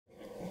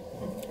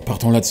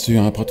partons là-dessus,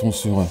 hein, partons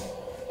sur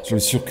le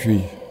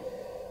circuit.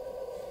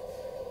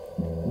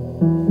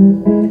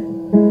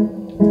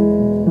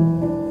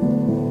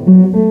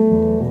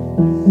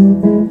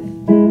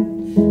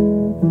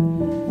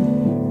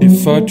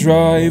 If I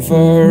drive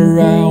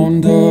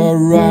around a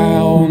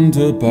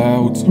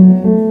roundabout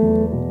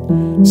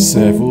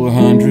several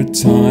hundred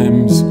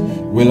times,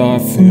 will I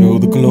feel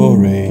the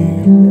glory?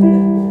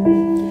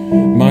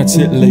 Might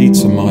it lead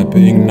to my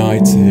being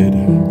knighted?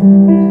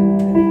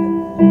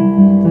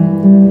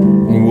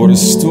 What a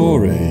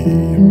story,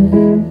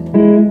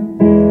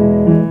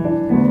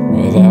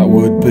 well, that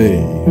would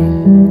be.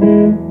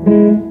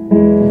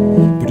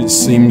 But it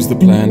seems the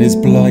plan is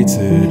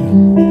blighted.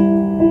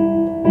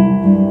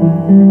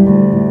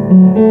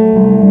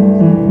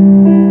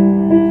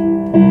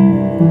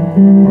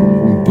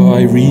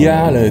 By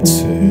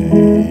reality.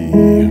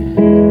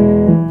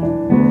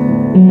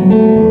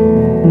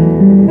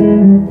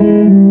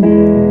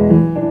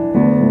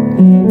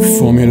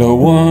 Formula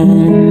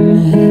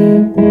One,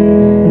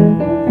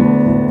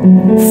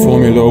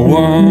 Formula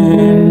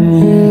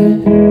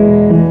One,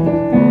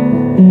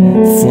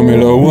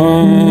 Formula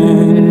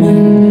One,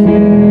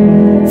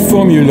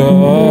 Formula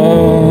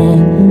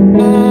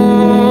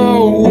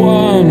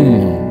One.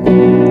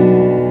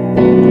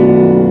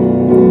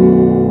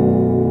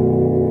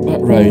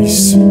 That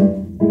race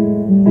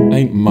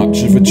ain't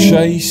much of a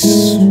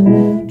chase,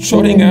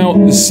 trotting out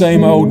the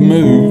same old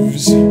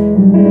moves.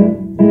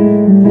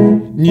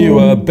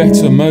 Newer,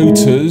 better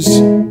motors,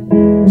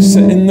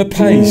 setting the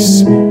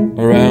pace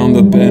around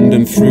the bend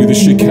and through the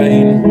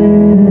chicane.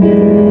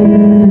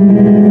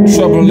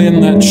 Trouble in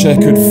that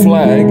checkered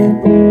flag.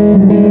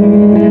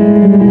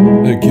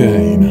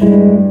 Again,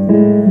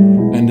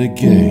 and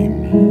again,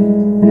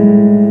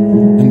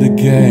 and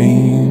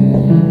again,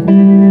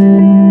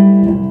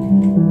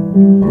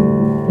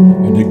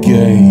 and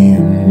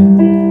again,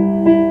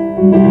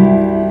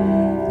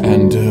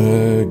 and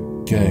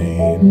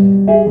again.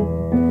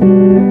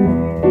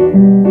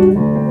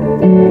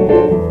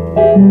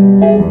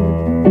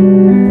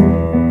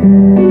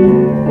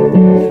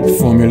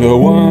 Formula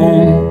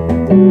One,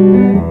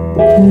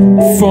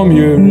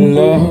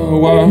 Formula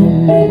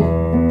One.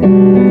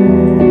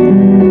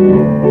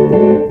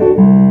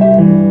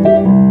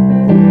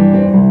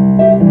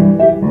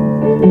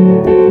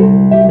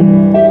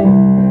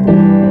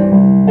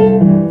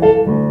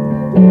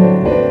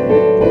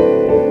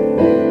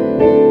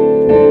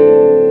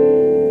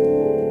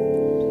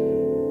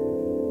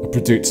 A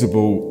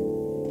predictable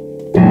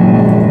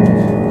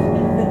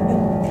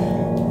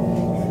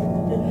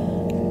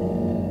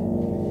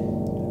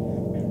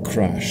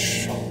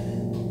crash.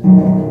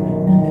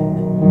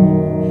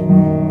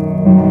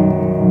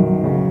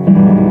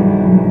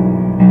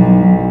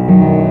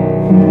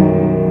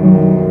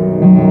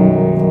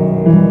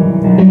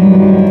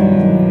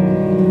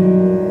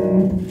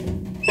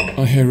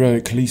 I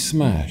heroically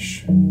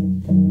smash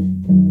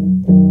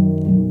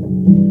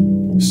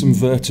some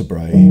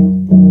vertebrae,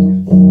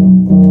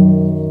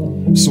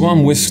 so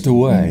I'm whisked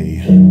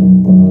away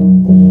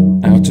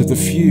out of the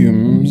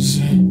fumes,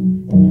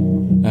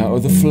 out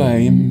of the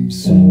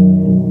flames.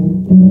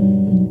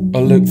 I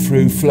look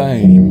through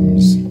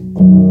flames.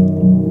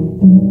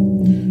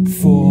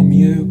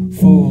 Formula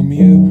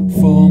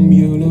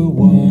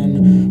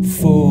One.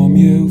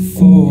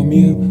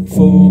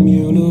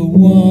 Formula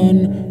One.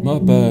 My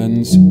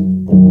burns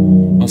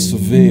are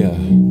severe,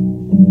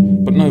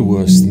 but no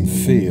worse than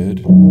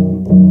feared.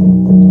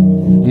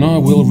 And I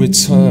will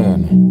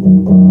return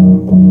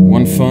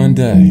one fine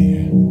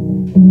day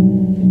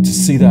to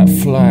see that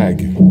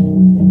flag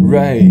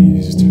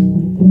raised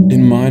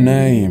in my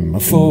name.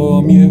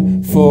 Formula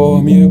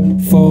One.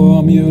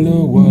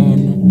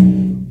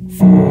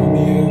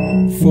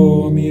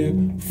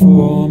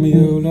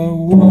 Formula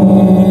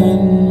One.